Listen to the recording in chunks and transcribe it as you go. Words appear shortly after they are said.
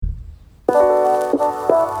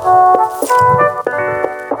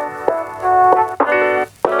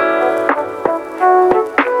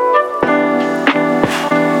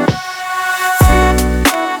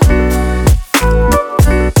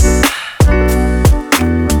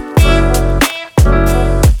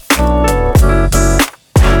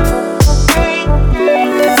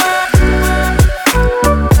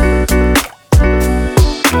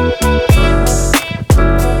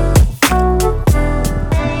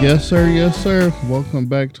Yes, sir. Yes, sir. Welcome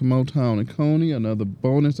back to Motown and Coney. Another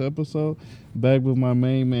bonus episode. Back with my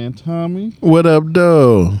main man, Tommy. What up,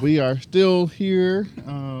 though? We are still here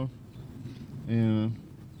in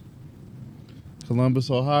Columbus,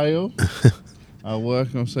 Ohio. I was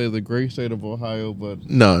going to say the great state of Ohio, but...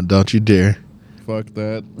 No, don't you dare. Fuck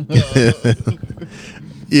that.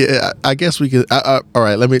 Yeah, I guess we could... all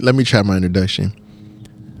right, let me try my introduction.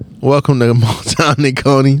 Welcome to Motown and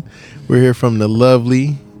Coney. We're here from the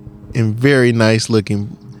lovely and very nice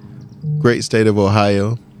looking great state of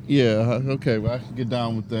Ohio. Yeah, okay, well, I can get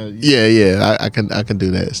down with that. Yeah, I can do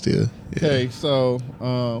that still. Yeah. Okay, so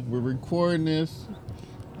we're recording this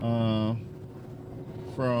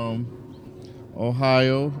from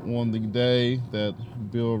Ohio on the day that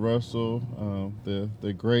Bill Russell,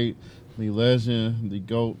 the great, the legend, the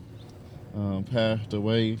GOAT, passed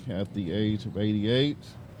away at the age of 88.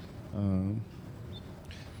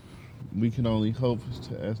 We can only hope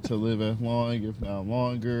to live as long, if not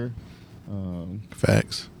longer.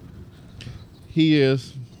 Facts. He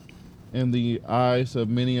is, in the eyes of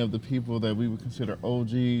many of the people that we would consider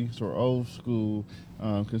OGs or old school,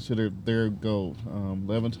 considered their GOAT.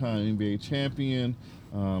 11-time NBA champion,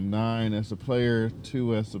 9 as a player,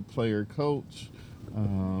 2 as a player coach.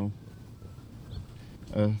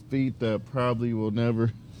 A feat that probably will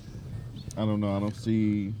never, I don't know, I don't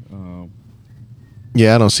see...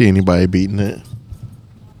 Yeah, I don't see anybody beating it.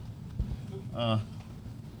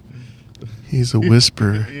 He's a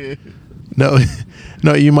whisperer. Yeah.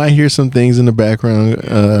 No, you might hear some things in the background,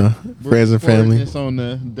 friends and family. It's on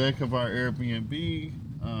the deck of our Airbnb,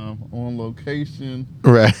 on location.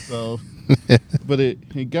 Right. So, but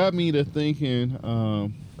it got me to thinking,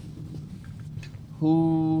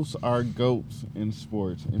 who's our GOATs in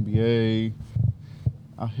sports? NBA,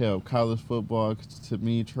 I have college football. To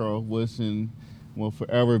me, Charles Woodson will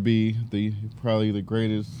forever be probably the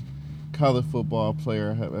greatest college football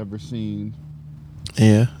player I have ever seen.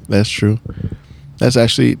 Yeah, that's true. That's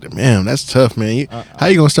actually, man, that's tough, man. How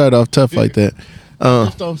you gonna start off tough like that? I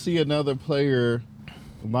just don't see another player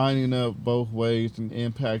lining up both ways and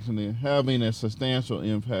impacting it, having a substantial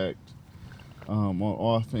impact on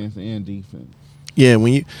offense and defense. Yeah,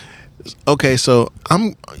 so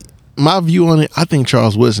my view on it, I think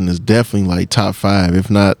Charles Woodson is definitely like top 5, if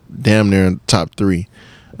not damn near top 3.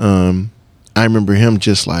 I remember him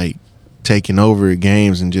just like taking over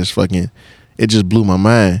games and just fucking, it just blew my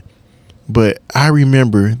mind. But I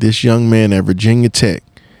remember this young man at Virginia Tech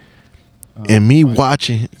and me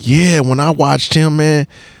watching, when I watched him, man,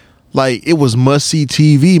 like it was must-see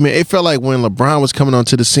TV, man. It felt like when LeBron was coming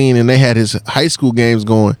onto the scene and they had his high school games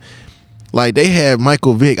going, like they had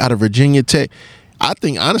Michael Vick out of Virginia Tech. I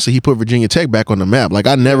think, honestly, he put Virginia Tech back on the map. Like,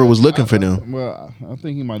 I never was looking for them. Well, I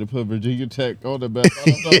think he might have put Virginia Tech on the map.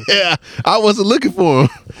 I don't know. Yeah, I wasn't looking for him.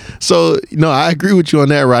 So, I agree with you on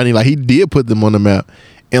that, Rodney. Like, he did put them on the map.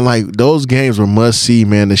 And, like, those games were must-see,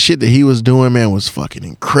 man. The shit that he was doing, man, was fucking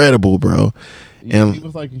incredible, bro. Yeah, and he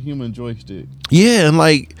was like a human joystick. Yeah, and,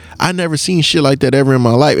 like, I never seen shit like that ever in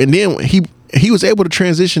my life. And then he was able to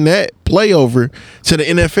transition that play over to the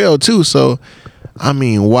NFL, too. So, I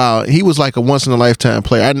mean, wow. He was like a once-in-a-lifetime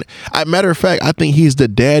player. Matter of fact, I think he's the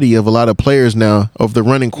daddy of a lot of players now, of the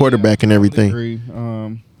running quarterback and everything. I agree.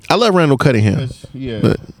 I love Randall Cunningham. Yeah.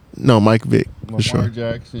 But no, Mike Vick, Lamar for sure.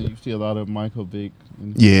 Jackson, you see a lot of Michael Vick.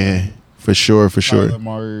 Yeah, for sure.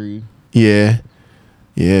 Murray. Yeah,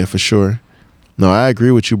 for sure. No, I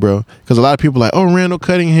agree with you, bro. Because a lot of people are like, oh, Randall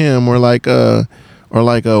Cunningham, or like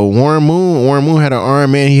Warren Moon. Warren Moon had an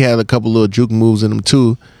arm, man. He had a couple little juke moves in him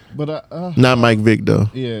too. But not Mike Vick though.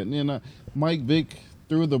 Yeah, Mike Vick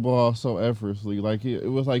threw the ball so effortlessly. Like it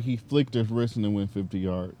was like he flicked his wrist and then went 50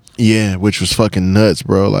 yards. Yeah, which was fucking nuts,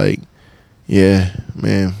 bro. Like, yeah,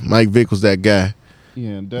 man, Mike Vick was that guy.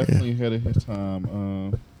 Yeah, definitely ahead of his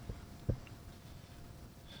time.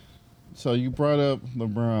 So you brought up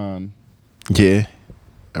LeBron. Yeah,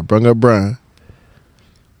 I brought up Brian.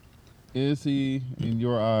 Is he, in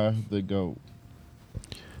your eye, the GOAT?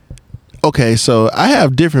 Okay, so I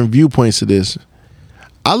have different viewpoints to this.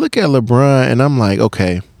 I look at LeBron and I'm like,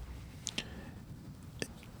 okay,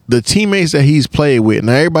 the teammates that he's played with,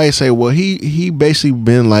 now everybody say, well, he basically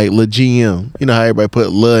been like Le GM. You know how everybody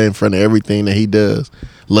put Le in front of everything that he does.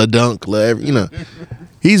 La Dunk,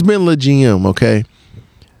 he's been La GM, okay?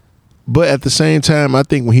 But at the same time, I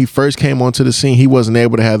think when he first came onto the scene, he wasn't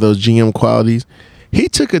able to have those GM qualities. He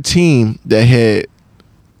took a team that had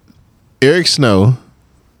Eric Snow,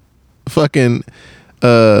 fucking,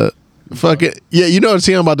 yeah, you know the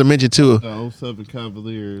team I'm about to mention too. The 07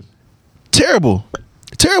 Cavaliers. Terrible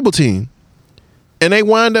team. And they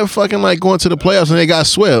wind up fucking like going to the playoffs and they got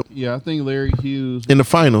swept. Yeah, I think Larry Hughes in the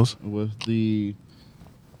finals was the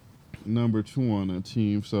number 2 on that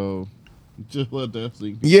team. So just let that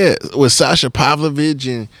sink. Yeah, with Sasha Pavlovich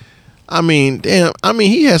and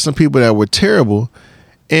he had some people that were terrible,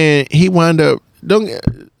 and he wound up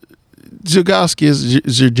Zagowski is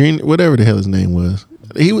Zergin, whatever the hell his name was.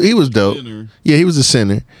 He was dope. Center. Yeah, he was a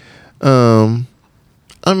center.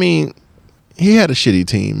 He had a shitty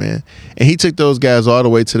team, man, and he took those guys all the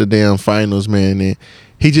way to the damn finals, man. And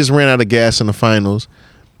he just ran out of gas in the finals,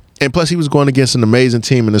 and plus he was going against an amazing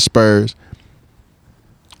team in the Spurs.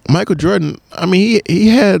 Michael Jordan, he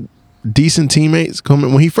had decent teammates.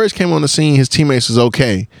 When he first came on the scene, his teammates was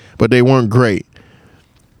okay, but they weren't great.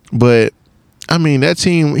 But that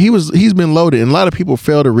team, he's been loaded, and a lot of people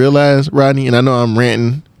fail to realize, Rodney. And I know I'm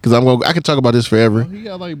ranting because I can talk about this forever. Well, he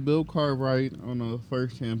got like Bill Cartwright on the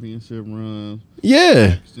first championship run.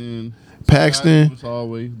 Yeah, Paxton was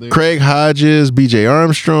always there. Craig Hodges, B.J.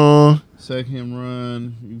 Armstrong. Second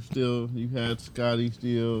run, you had Scotty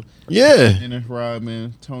still. Yeah. Dennis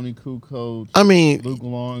Rodman, Tony Kukoc. Luke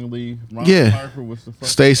Longley. Ron Harper was the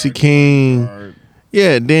first. Stacey King. Guard.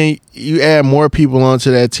 Yeah, then you add more people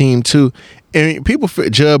onto that team too. And people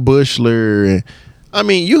fit Judd Bushler. And,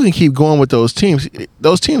 you can keep going with those teams.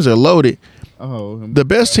 Those teams are loaded. Oh, the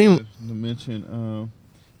best team to mention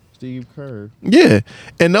Steve Kerr. Yeah.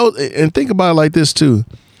 And think about it like this too.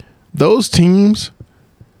 Those teams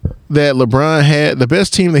that LeBron had, the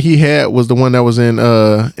best team that he had was the one that was in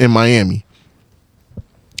Miami.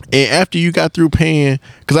 And after you got through paying,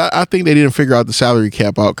 because I think they didn't figure out the salary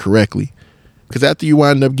cap out correctly. Because after you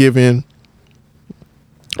wind up giving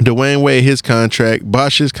Dwayne Wade his contract,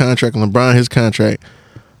 Bosh his contract, and LeBron his contract,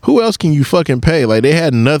 who else can you fucking pay? Like, they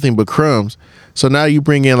had nothing but crumbs. So now you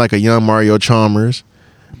bring in like a young Mario Chalmers.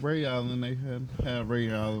 Ray Allen, they had Ray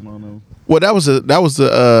Allen on them. Well, that was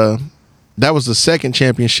the second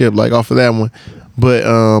championship, like off of that one. But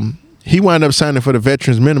he wound up signing for the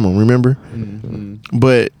veterans minimum, remember? Mm-hmm.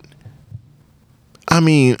 But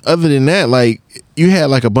other than that, like, you had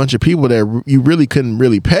like a bunch of people that you really couldn't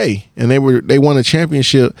really pay, and they won a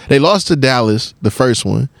championship. They lost to Dallas, the first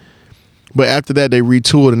one, but after that they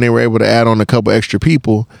retooled and they were able to add on a couple extra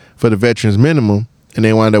people for the veterans minimum, and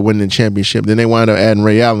they wound up winning the championship. Then they wound up adding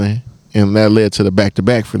Ray Allen, and that led to the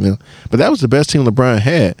back-to-back for them. But that was the best team LeBron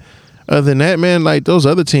had. Other than that, man, like, those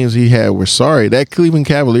other teams he had were sorry. That Cleveland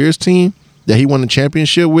Cavaliers team that he won the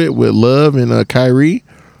championship with Love and Kyrie,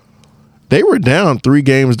 they were down 3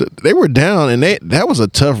 games. They were down, and that was a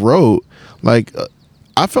tough road. Like,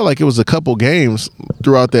 I felt like it was a couple games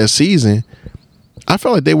throughout that season. I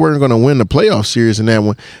felt like they weren't going to win the playoff series in that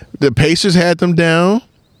one. The Pacers had them down,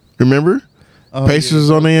 remember? Pacers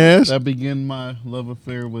was on their ass. That began my love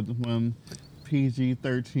affair with when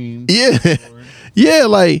PG-13. Yeah. Yeah,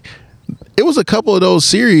 like, it was a couple of those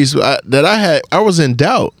series that I was in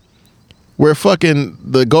doubt, where fucking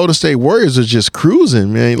the Golden State Warriors was just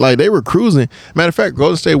cruising, man. Like, they were cruising. Matter of fact,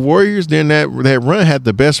 Golden State Warriors during that run had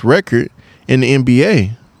the best record in the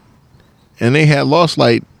NBA. And they had lost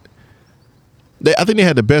I think they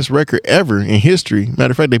had the best record ever in history.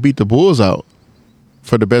 Matter of fact, they beat the Bulls out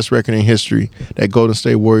for the best record in history, that Golden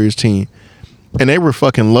State Warriors team. And they were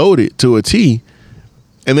fucking loaded to a T.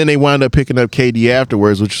 And then they wound up picking up KD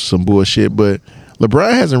afterwards, which was some bullshit. But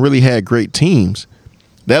LeBron hasn't really had great teams.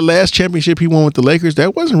 That last championship he won with the Lakers,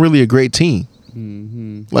 that wasn't really a great team.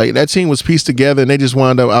 Mm-hmm. Like, that team was pieced together, and they just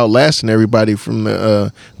wound up outlasting everybody from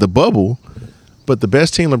the bubble. But the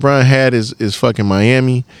best team LeBron had is fucking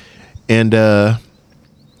Miami. And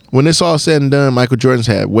when it's all said and done, Michael Jordan's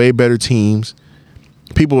had way better teams.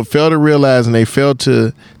 People fail to realize, and they fail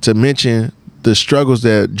to mention the struggles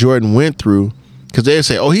that Jordan went through, because they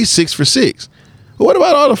say, oh, he's 6 for 6. But what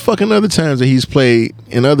about all the fucking other times that he's played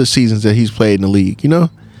in other seasons that he's played in the league, you know?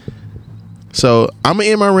 So I'm going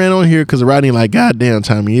to end my rant on here because Rodney like, goddamn,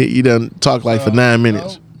 Tommy, you done talk like for 9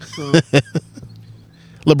 minutes.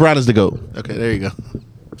 LeBron is the GOAT. Okay, there you go.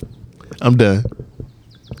 I'm done.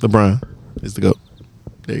 LeBron is the GOAT.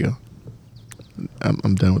 There you go.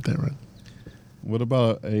 I'm done with that, right? What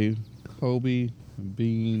about a Kobe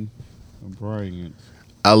Bean Bryant?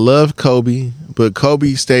 I love Kobe, but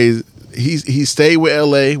Kobe stays. He stayed with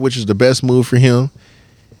LA, which is the best move for him.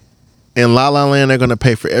 In La La Land, they're gonna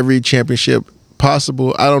pay for every championship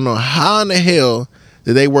possible. I don't know how in the hell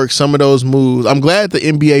did they work some of those moves. I'm glad the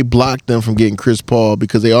NBA blocked them from getting Chris Paul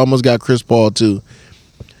because they almost got Chris Paul too.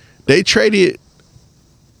 They traded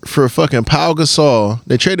for fucking Pau Gasol.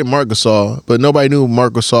 They traded Marc Gasol, but nobody knew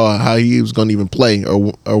Marc Gasol how he was going to even play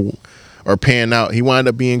or pan out. He wound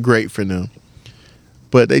up being great for them.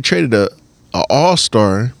 But they traded a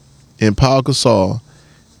all-star in Pau Gasol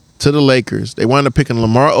to the Lakers. They wound up picking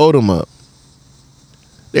Lamar Odom up.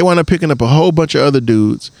 They wound up picking up a whole bunch of other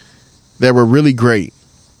dudes that were really great.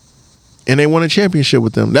 And they won a championship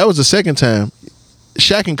with them. That was the second time.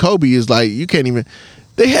 Shaq and Kobe is like, you can't even...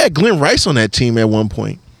 They had Glenn Rice on that team at one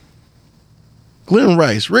point. Glenn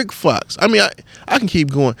Rice, Rick Fox. I mean, I can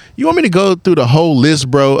keep going. You want me to go through the whole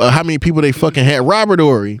list, bro, of how many people they fucking had? Robert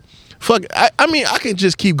Horry. I mean, I can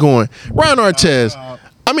just keep going. Ron Artest.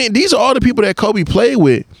 I mean, these are all the people that Kobe played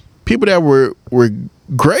with. People that were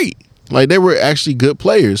great. Like, they were actually good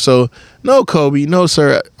players. So, no, Kobe. No,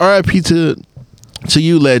 sir. RIP to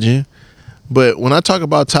you, legend. But when I talk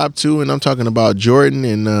about top two and I'm talking about Jordan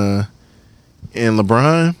and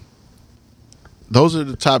LeBron, those are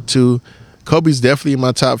the top two. Kobe's definitely in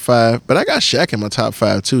my top five, but I got Shaq in my top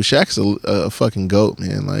five too. Shaq's a fucking GOAT,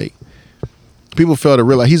 man. Like, people fail to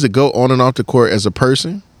realize he's a GOAT on and off the court as a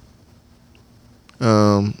person.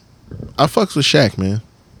 I fucks with Shaq, man.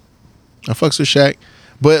 I fucks with Shaq,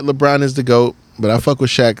 but LeBron is the GOAT. But I fuck with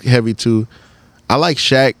Shaq heavy too. I like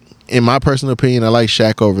Shaq. In my personal opinion, I like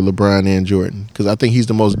Shaq over LeBron and Jordan because I think he's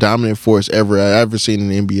the most dominant force I've ever seen in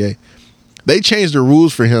the NBA. They changed the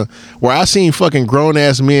rules for him where I seen fucking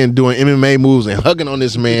grown-ass men doing MMA moves and hugging on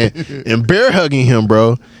this man and bear hugging him,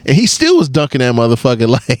 bro. And he still was dunking that motherfucker.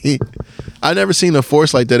 Like, I never seen a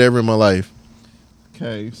force like that ever in my life.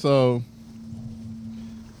 Okay, so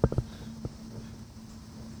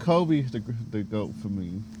Kobe's the GOAT for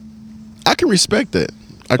me. I can respect that.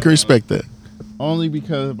 I can respect that. Only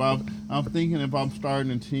because if I'm thinking if I'm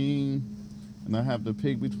starting a team and I have to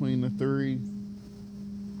pick between the three,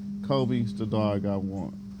 Kobe's the dog I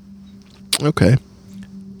want. Okay.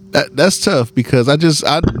 That's tough because I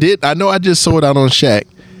know I just sold out on Shaq.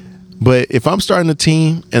 But if I'm starting a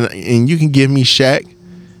team and you can give me Shaq,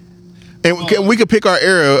 and we could pick our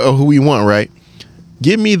era of who we want, right?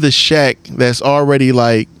 Give me the Shaq that's already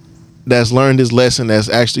that's learned his lesson, that's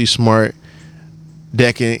actually smart,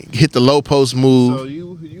 that can hit the low post move. So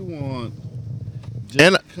you want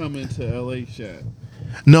just coming to LA Shaq?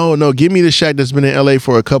 No, give me the Shaq that's been in LA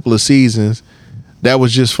for a couple of seasons. That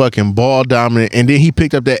was just fucking ball dominant, and then he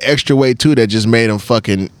picked up that extra weight too that just made him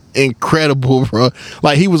fucking incredible, bro.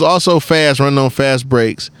 Like, he was also fast, running on fast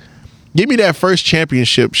breaks. Give me that first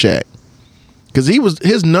championship Shaq, because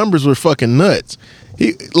his numbers were fucking nuts.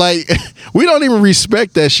 We don't even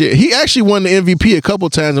respect that shit. He actually won the MVP a couple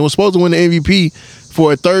times and was supposed to win the MVP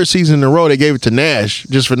for a third season in a row. They gave it to Nash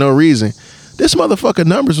just for no reason. This motherfucker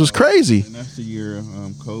numbers was crazy. And that's the year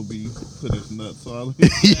Kobe put his nuts all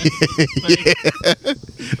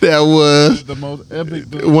That was the most epic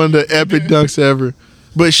one of the epic dunks ever.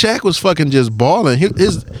 But Shaq was fucking just balling.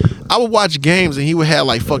 I would watch games and he would have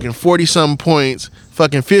like fucking 40-something points,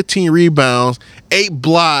 fucking 15 rebounds, 8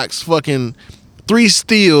 blocks, fucking 3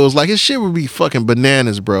 steals. Like, his shit would be fucking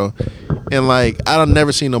bananas, bro. And like, I've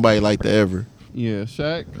never seen nobody like that ever. Yeah,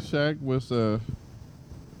 Shaq was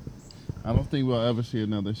I don't think we'll ever see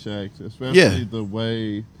another Shaq, especially the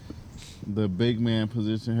way the big man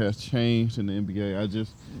position has changed in the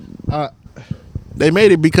NBA. They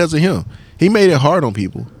made it because of him. He made it hard on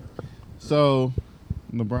people. So,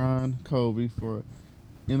 LeBron, Kobe for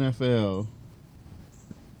NFL.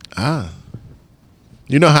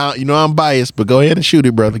 You know I'm biased, but go ahead and shoot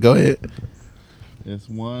it, brother. Go ahead. It's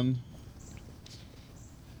one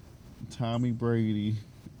Tommy Brady,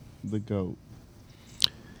 the GOAT.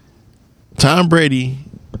 Tom Brady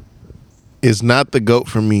is not the GOAT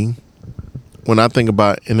for me when I think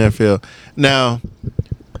about NFL. Now,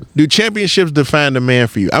 do championships define the man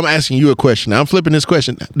for you? I'm asking you a question. I'm flipping this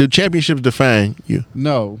question. Do championships define you?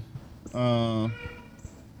 No. I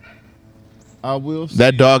will say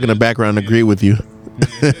that dog in the background agree with you.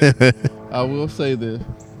 I will say this.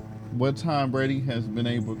 What Tom Brady has been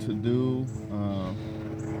able to do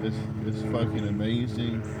is fucking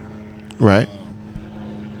amazing. Right.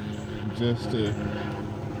 Just to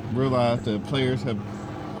realize that players have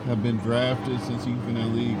been drafted since he's been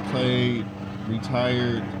in the league, played,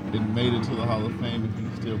 retired, and made it to the Hall of Fame, and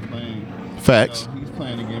he's still playing. Facts. So he's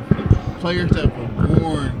playing against players that were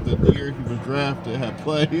born the year he was drafted have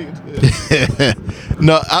played.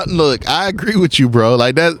 No, look, I agree with you, bro.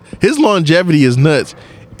 Like, that, his longevity is nuts,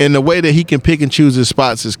 and the way that he can pick and choose his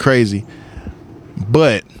spots is crazy.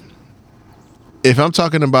 But if I'm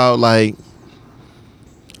talking about like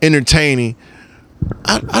entertaining.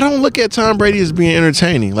 I don't look at Tom Brady as being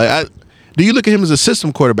entertaining. Do you look at him as a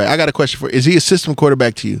system quarterback? I got a question for you. Is he a system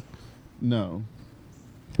quarterback to you? No.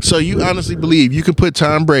 So you honestly believe you can put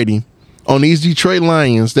Tom Brady on these Detroit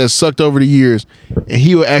Lions that sucked over the years, and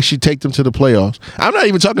he will actually take them to the playoffs? I'm not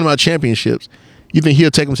even talking about championships. You think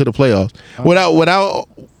he'll take them to the playoffs without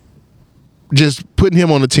just putting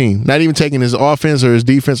him on the team, not even taking his offense or his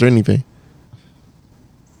defense or anything?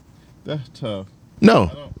 That's tough.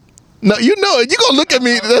 No, you know it. You gonna look at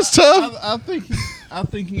me? That's tough. I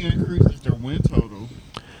think he increases their win total.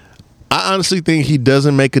 I honestly think he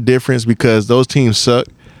doesn't make a difference because those teams suck.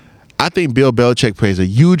 I think Bill Belichick plays a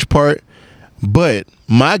huge part, but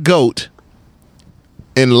my GOAT,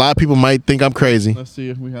 and a lot of people might think I'm crazy, Let's see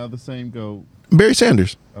if we have the same GOAT. Barry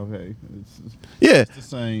Sanders. Okay. Yeah. It's the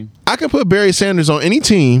same. I can put Barry Sanders on any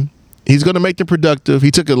team. He's going to make them productive. He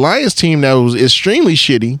took a Lions team that was extremely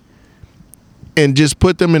shitty and just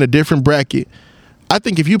put them in a different bracket. I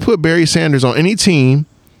think if you put Barry Sanders on any team,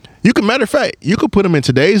 matter of fact, you could put him in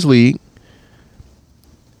today's league.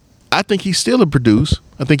 I think he's still a produce.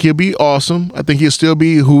 I think he'll be awesome. I think he'll still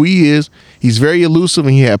be who he is. He's very elusive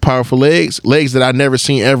and he had powerful legs that I've never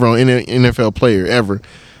seen ever on any NFL player ever.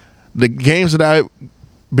 The games that I've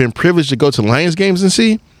been privileged to go to Lions games and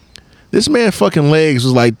see, this man fucking legs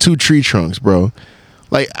was like 2 tree trunks, bro.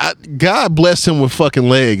 God bless him with fucking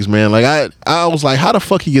legs, man. I was like, how the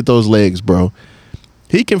fuck he get those legs, bro?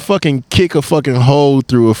 He can fucking kick a fucking hole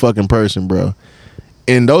through a fucking person, bro.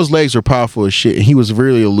 And those legs are powerful as shit. And he was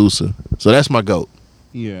really elusive. So that's my GOAT.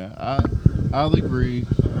 Yeah, I'll agree.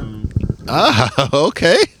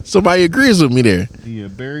 Okay. Somebody agrees with me there. Yeah,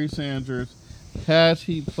 Barry Sanders, had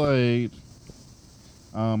he played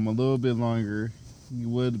a little bit longer, he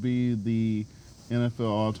would be the NFL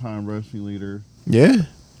all-time rushing leader. Yeah.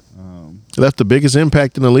 Left the biggest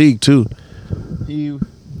impact in the league, too.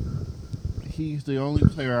 He's the only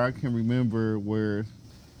player I can remember where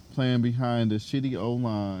playing behind a shitty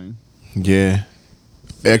O-line. Yeah.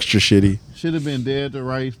 Extra shitty. Should have been dead to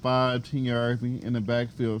rights 5-10 yards in the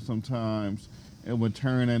backfield sometimes and would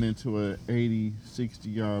turn that into a 80,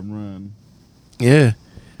 60-yard run. Yeah.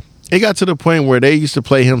 It got to the point where they used to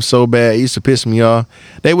play him so bad, it used to piss me off.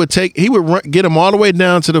 He would get him all the way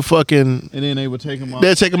down to the fucking... And then they would take him out.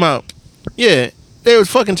 They'd take him out. Yeah. They would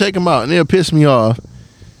fucking take him out and it would piss me off.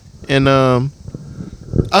 And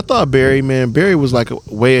I thought Barry was like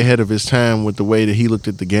way ahead of his time with the way that he looked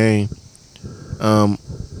at the game.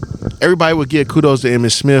 Everybody would give kudos to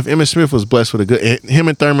Emmitt Smith. Emmitt Smith was blessed with him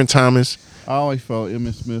and Thurman Thomas. I always felt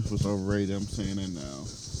Emmitt Smith was overrated. I'm saying that now.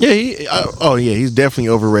 Yeah, he's definitely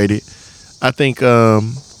overrated. I think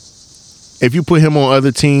if you put him on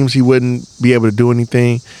other teams, he wouldn't be able to do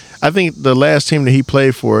anything. I think the last team that he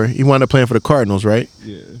played for, he wound up playing for the Cardinals, right?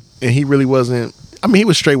 Yeah. And he really wasn't. I mean, he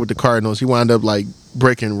was straight with the Cardinals. He wound up like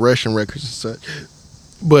breaking rushing records and such.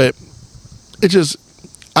 But it just,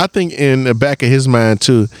 I think in the back of his mind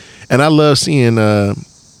too, and I love seeing the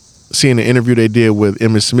interview they did with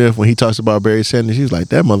Emmitt Smith when he talks about Barry Sanders. He's like,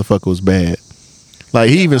 that motherfucker was bad.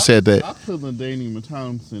 Like he even said that. I put Ladainian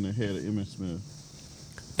Tomlinson ahead of Emmitt Smith.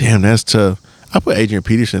 Damn, that's tough. I put Adrian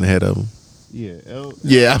Peterson ahead of him.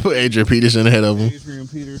 Yeah. I put Adrian Peterson ahead of him. Adrian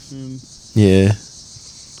Peterson. Yeah.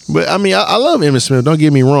 But I mean, I love Emmitt Smith. Don't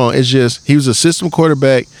get me wrong. It's just he was a system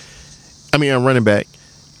quarterback. I mean, a running back.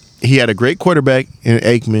 He had a great quarterback in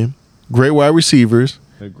Aikman. Great wide receivers.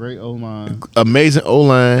 A great O-line. Amazing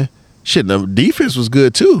O-line. Shit, the defense was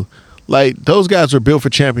good too. Like those guys were built for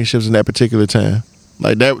championships in that particular time.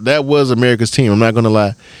 Like that was America's team. I'm not gonna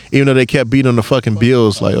lie. Even though they kept beating on the fucking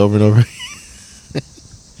Bills like over and over.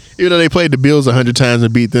 Even though they played the Bills 100 times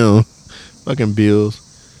and beat them. Fucking Bills.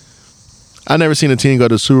 I never seen a team go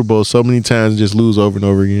to the Super Bowl so many times and just lose over and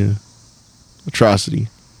over again. Atrocity.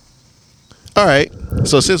 All right.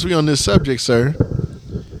 So since we're on this subject, sir,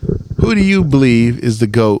 who do you believe is the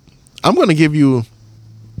GOAT? I'm gonna give you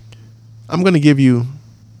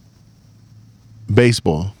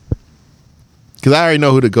baseball. Because I already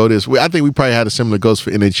know who the GOAT is. I think we probably had a similar GOATs for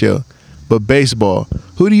NHL. But baseball,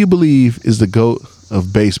 who do you believe is the GOAT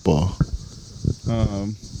of baseball?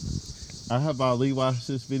 I have Ali watch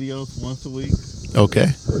this videos once a week. Okay.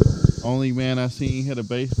 Only man I seen hit a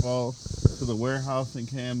baseball to the warehouse in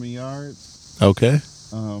Camden Yards. Okay.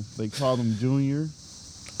 They called him Junior.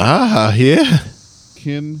 Ah, yeah.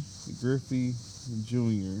 Ken Griffey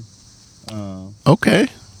Jr. Okay.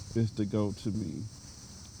 Is the GOAT to me.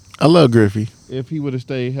 I love Griffey. If he would have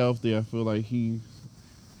stayed healthy, I feel like he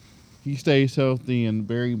stays healthy and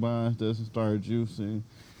Barry Bonds doesn't start juicing,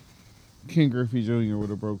 Ken Griffey Jr.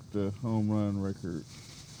 would have broke the home run record.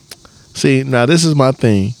 See, now this is my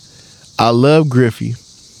thing. I love Griffey.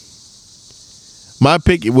 My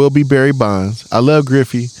pick will be Barry Bonds. I love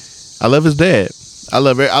Griffey. I love his dad. I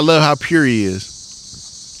love it. I love how pure he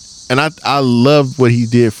is, and I love what he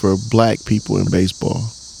did for black people in baseball.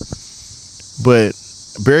 But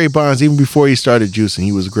Barry Bonds, even before he started juicing,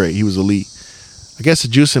 he was great. He was elite. I guess the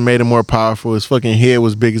juicing made him more powerful. His fucking head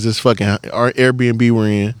was big as this fucking Airbnb we're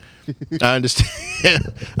in. I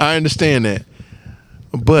understand. I understand that.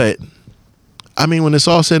 But I mean, when it's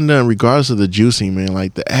all said and done, regardless of the juicing, man,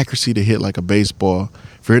 like the accuracy to hit like a baseball,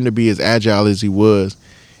 for him to be as agile as he was,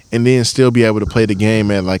 and then still be able to play the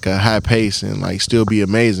game at like a high pace and like still be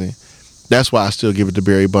amazing. That's why I still give it to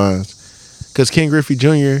Barry Bonds. Because Ken Griffey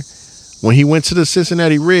Jr., when he went to the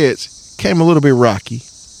Cincinnati Reds, came a little bit rocky.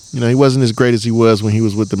 You know, he wasn't as great as he was when he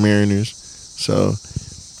was with the Mariners. So,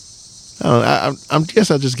 I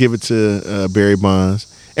guess I'll just give it to Barry Bonds.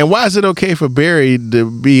 And why is it okay for Barry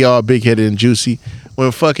to be all big-headed and juicy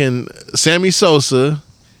when fucking Sammy Sosa,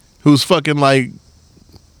 who's fucking like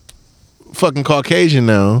fucking Caucasian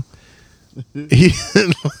now, he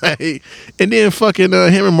like, and then fucking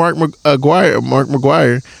him and Mark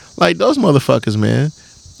McGuire, like those motherfuckers, man.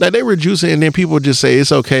 Like they were juicing, and then people just say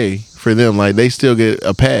it's okay for them. Like they still get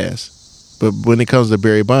a pass, but when it comes to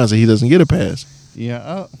Barry Bonds, he doesn't get a pass.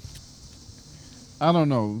 Yeah, I don't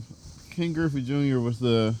know. Ken Griffey Jr. was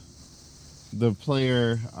the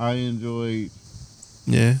player I enjoyed.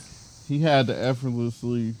 Yeah, he had to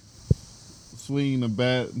effortlessly swing the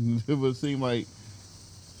bat, and it would seem like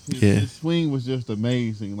his swing was just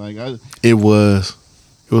amazing. Like it was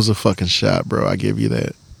a fucking shot, bro. I give you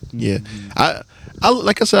that. Yeah, I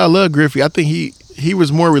like I said, I love Griffey. I think he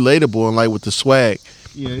was more relatable and like with the swag.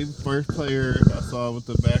 Yeah, he was the first player I saw with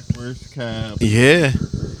the backwards cap. Yeah,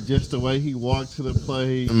 just the way he walked to the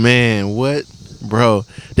plate. Man, what, bro?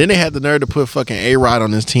 Then they had the nerve to put fucking A-Rod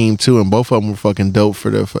on his team too, and both of them were fucking dope for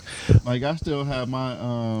the. Like I still have my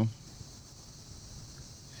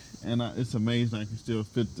and it's amazing I can still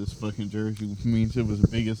fit this fucking jersey. Which means it was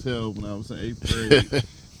big as hell when I was in 8th grade.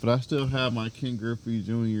 But I still have my Ken Griffey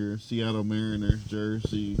Jr. Seattle Mariners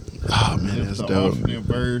jersey. Oh man, that's the dope. Alternate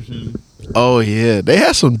version. Oh yeah, they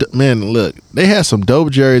had some Look, they had some dope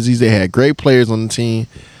jerseys. They had great players on the team.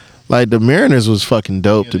 Like the Mariners was fucking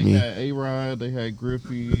dope to me. They had A-Rod, they had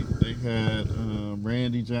Griffey, they had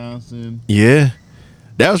Randy Johnson. Yeah,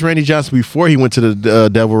 that was Randy Johnson before he went to the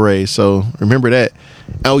Devil Rays. So remember that.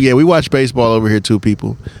 Oh yeah, we watch baseball over here too,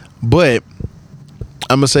 people. But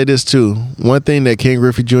I'm gonna say this too. One thing that Ken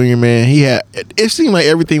Griffey Jr., man, he had. It seemed like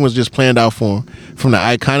everything was just planned out for him. From the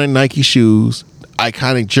iconic Nike shoes,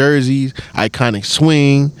 iconic jerseys, iconic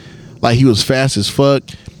swing. Like he was fast as fuck.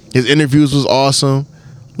 His interviews was awesome.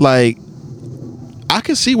 Like I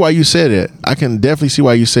can see why you said it. I can definitely see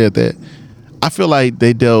why you said that. I feel like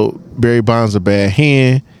they dealt Barry Bonds a bad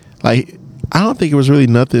hand. Like I don't think it was really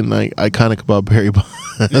nothing like iconic about Barry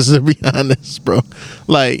Bonds. To be honest, bro.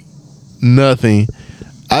 Like nothing.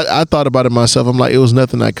 I thought about it myself. I'm like, it was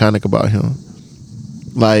nothing iconic about him.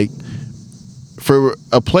 Like, for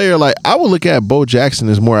a player like, I would look at Bo Jackson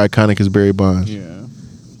as more iconic as Barry Bonds. Yeah. And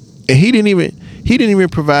he didn't even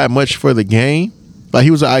provide much for the game. Like, he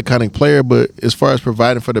was an iconic player, but as far as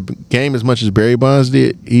providing for the game as much as Barry Bonds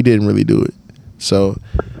did, he didn't really do it. So,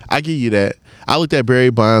 I give you that. I looked at Barry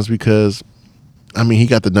Bonds because, I mean, he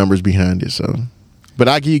got the numbers behind it. So, but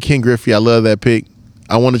I give you Ken Griffey. I love that pick.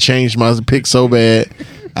 I want to change my pick so bad.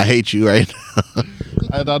 I hate you right now.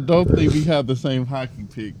 And I don't think we have the same hockey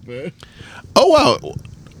pick, but oh wow,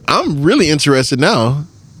 I'm really interested now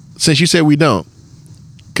since you said we don't.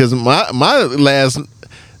 Because my last,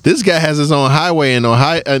 this guy has his own highway in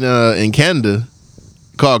Ohio in Canada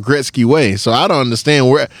called Gretzky Way. So I don't understand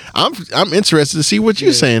where I'm interested to see what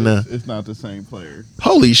you're saying now. It's not the same player.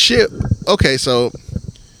 Holy shit. Okay, so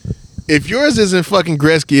if yours isn't fucking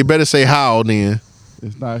Gretzky, you better say how then.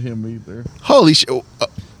 It's not him either. Holy shit.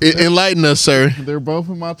 Enlighten us, sir. They're both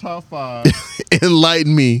in my top 5.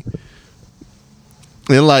 Enlighten me.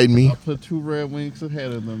 I put 2 Red Wings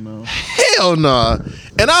ahead of them, though. Hell nah.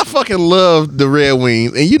 And I fucking love the Red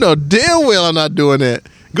Wings. And you know damn well I'm not doing that.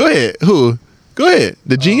 Go ahead. Who? Go ahead.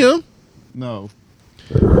 The GM? No.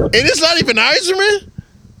 And it's not even Eiserman?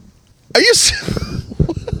 Are you...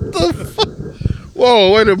 What the fuck?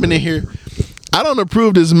 Whoa, wait a minute here. I don't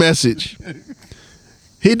approve this message.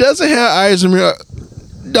 He doesn't have Eiserman.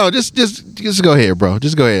 No, just go ahead, bro.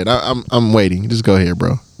 Just go ahead. I'm waiting. Just go ahead,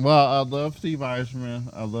 bro. Well, I love Steve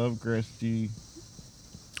Eiserman. I love Gretzky.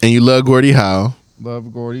 And you love Gordie Howe.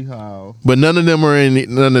 Love Gordie Howe. But none of them are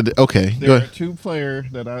in none of the... Okay. There are 2 players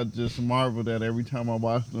that I just marveled at every time I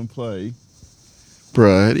watch them play.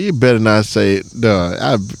 Bruh, you better not say...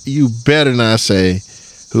 No, you better not say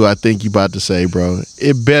who I think you about to say, bro.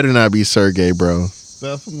 It better not be Sergey, bro.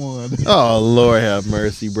 That's one. Oh, Lord have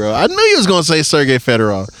mercy, bro. I knew you was going to say Sergey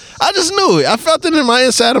Fedorov. I just knew it. I felt it in my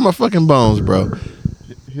inside of my fucking bones, bro.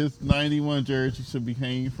 His 91 jersey should be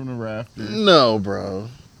hanging from the rafters. No, bro.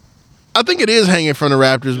 I think it is hanging from the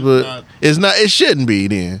Raptors, but it's not. It shouldn't be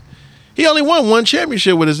then. He only won one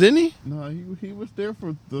championship with us, didn't he? No, he was there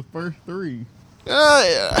for the first three.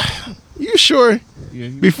 You sure? Yeah.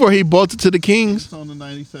 Before he bolted to the Kings? He was on the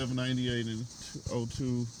 97, 98, and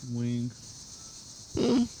 02 wings.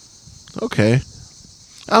 Okay.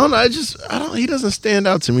 I don't know. I don't. He doesn't stand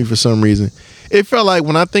out to me for some reason. It felt like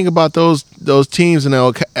when I think about those teams and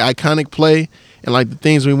their iconic play and like the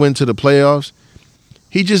things we went to the playoffs,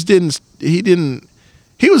 he just didn't. He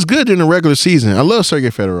was good in the regular season. I love Sergey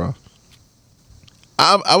Fedorov.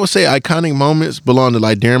 I would say iconic moments belong to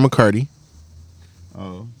like Darren McCarty.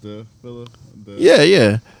 Oh,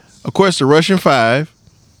 Yeah. Of course, the Russian Five.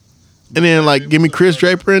 And then, like, give me Chris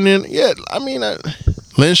Draper, and then, yeah, I mean,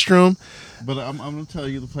 Lindstrom. But I'm going to tell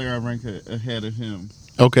you the player I rank ahead of him.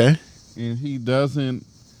 Okay. And he doesn't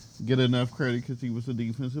get enough credit because he was a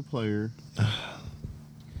defensive player.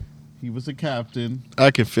 He was a captain.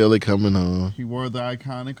 I can feel it coming on. He wore the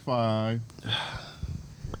iconic 5.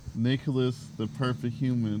 Nicholas, the perfect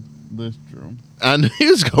human, Lindstrom. I knew he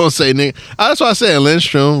was going to say Nick. That's why I said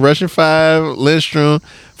Lindstrom, Russian 5, Lindstrom.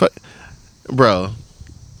 Bro.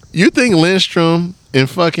 You think Lindstrom and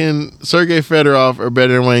fucking Sergey Fedorov are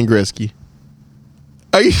better than Wayne Gretzky?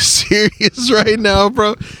 Are you serious right now,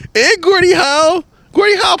 bro? And Gordie Howe?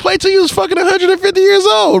 Gordie Howe played till he was fucking 150 years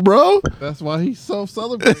old, bro. That's why he's so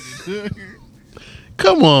celebrated.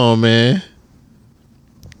 Come on, man.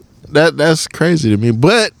 That's crazy to me.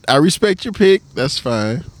 But I respect your pick. That's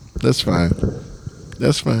fine.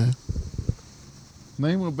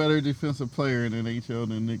 Name a better defensive player in the NHL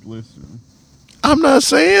than Nick Lindstrom. I'm not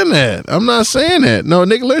saying that. No,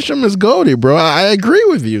 Nick Lindstrom is goated, bro. I agree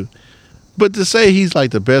with you. But to say he's like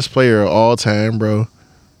the best player of all time, bro,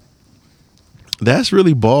 that's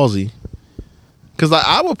really ballsy. Because like,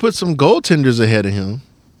 I would put some goaltenders ahead of him.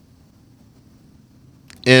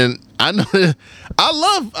 And I know that I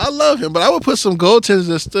love him, but I would put some goaltenders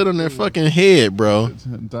that stood on their fucking head, bro.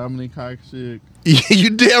 Dominic Hasek. You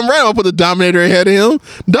damn right I'll put the Dominator ahead of him.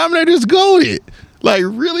 Dominator's goated. Like,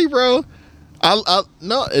 really, bro?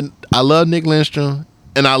 No, and I love Nick Lindstrom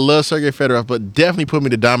and I love Sergey Fedorov, but definitely put me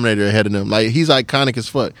the Dominator ahead of them. Like, he's iconic as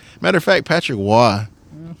fuck. Matter of fact, Patrick Waugh.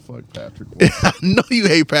 Fuck Patrick Waugh. I know you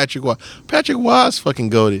hate Patrick Waugh. Patrick Waugh is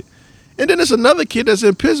fucking goated. And then there's another kid that's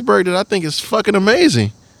in Pittsburgh that I think is fucking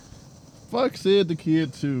amazing. Fuck Sid the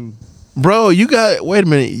Kid too. Bro, wait a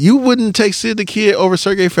minute. You wouldn't take Sid the Kid over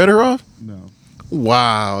Sergey Fedorov? No.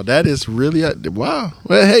 Wow, that is really wow.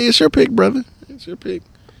 Well, hey, it's your pick, brother. It's your pick.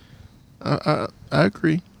 I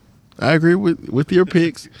agree. I agree with your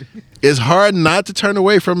picks. It's hard not to turn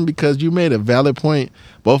away from them because you made a valid point.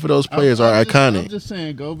 Both of those players are iconic. I'm just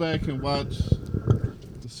saying, go back and watch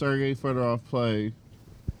the Sergey Fedorov play.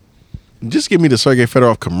 Just give me the Sergey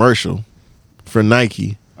Fedorov commercial for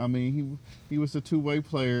Nike. I mean, he was a two-way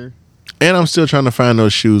player. And I'm still trying to find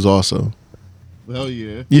those shoes also. Hell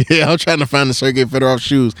yeah. Yeah, I'm trying to find the Sergey Fedorov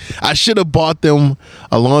shoes. I should have bought them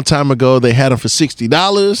a long time ago. They had them for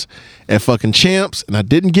 $60 at fucking Champs, and I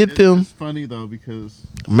didn't get them. It's funny, though, because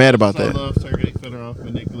I'm mad about that. I love Sergey Fedorov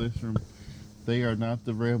and Nick Lindstrom. They are not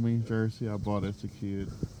the Red Wings jersey I bought as a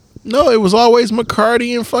kid. No, it was always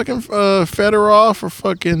McCarty and fucking Fedorov or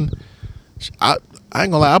fucking... I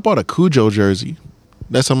ain't gonna lie, I bought a Cujo jersey.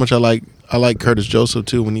 That's how much I like Curtis Joseph,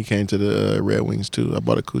 too, when he came to the Red Wings, too. I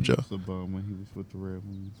bought a Cujo. That's a bum when he was with the Red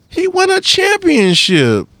Wings. He won a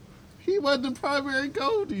championship. He wasn't the primary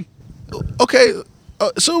goalie. Okay,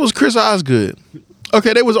 so it was Chris Osgood.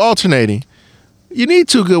 Okay, they was alternating. You need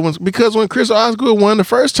two good ones because when Chris Osgood won the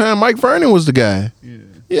first time, Mike Vernon was the guy.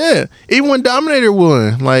 Yeah. Even when Dominator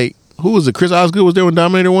won, like, who was it? Chris Osgood was there when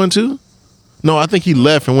Dominator won, too? No, I think he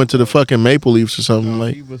left and went to the fucking Maple Leafs or something. No,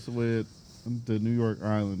 like he was with the New York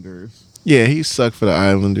Islanders. Yeah, he sucked for the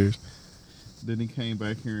Islanders. Then he came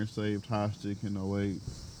back here and saved Hostic in 08.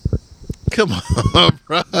 Come on,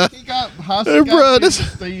 bro. He got Hostic. Bro,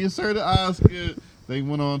 they inserted Osgood. They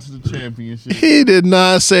went on to the championship. He did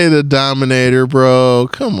not say the Dominator, bro.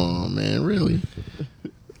 Come on, man. Really?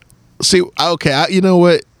 See, okay, you know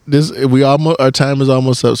what? Our time is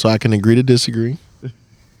almost up, so I can agree to disagree.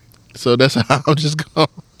 So that's how I'm just going.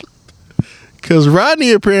 Because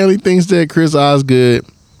Rodney apparently thinks that Chris Osgood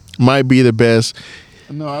might be the best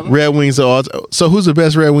Red Wings of all time. So who's the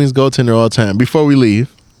best Red Wings goaltender of all time? Before we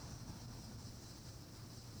leave.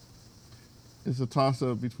 It's a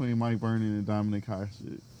toss-up between Mike Vernon and Dominic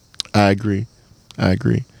Hasek. I agree. I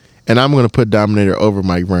agree. And I'm gonna put Dominator over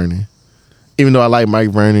Mike Vernon, even though I like Mike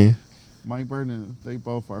Vernon. Mike Vernon, they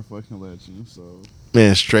both are fucking legends. So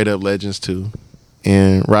Man, straight up legends too.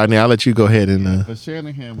 And Rodney, I'll let you go ahead and but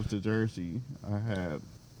Shanahan was the jersey I had.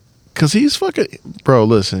 cause he's fucking bro.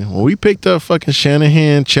 Listen, when we picked up fucking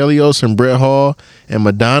Shanahan, Chelios, and Brett Hall and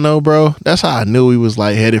Madonna, bro, that's how I knew he was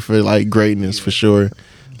like headed for like greatness for sure.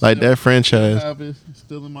 Like that I franchise. have it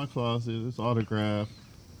still in my closet. It's autographed.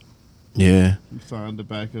 Yeah, He signed the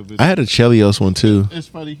back of it. I had a Chelios one too. It's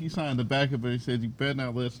funny. He signed the back of it. He said, "You better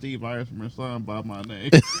not let Steve Eisner sign by my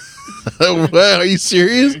name." What? Are you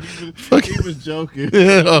serious? He was joking.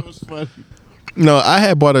 Yeah. It was funny. No, I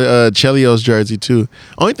had bought a Chelios jersey too.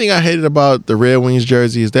 Only thing I hated about the Red Wings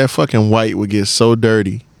jersey is that fucking white would get so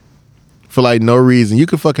dirty for like no reason. You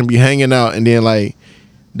could fucking be hanging out and then like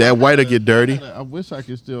that white will get dirty. I wish I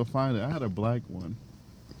could still find it. I had a black one.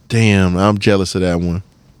 Damn, I'm jealous of that one.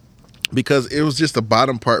 Because it was just the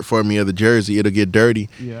bottom part for me of the jersey. It'll get dirty.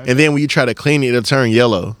 Yeah, And then when you try to clean it, it'll turn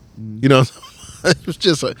yellow. You know, it was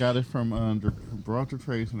just a, got it from brought to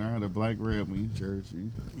Trace, and I had a black Red Wings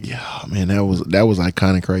jersey. yeah, man, that was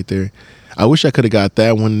iconic right there. I wish I could have got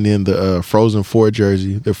that one and then the Frozen 4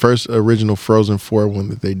 jersey, the first original Frozen 4 one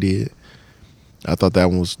that they did. I thought that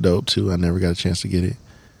one was dope too. I never got a chance to get it.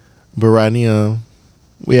 But Rodney,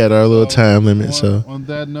 we had our little time limit, so On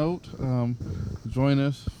that note, join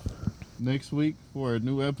us next week for a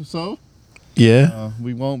new episode. yeah,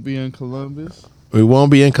 We won't be in Columbus, we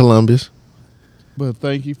won't be in Columbus. but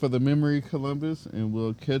thank you for the memory, Columbus, and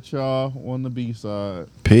we'll catch y'all on the B side.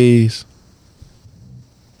 Peace.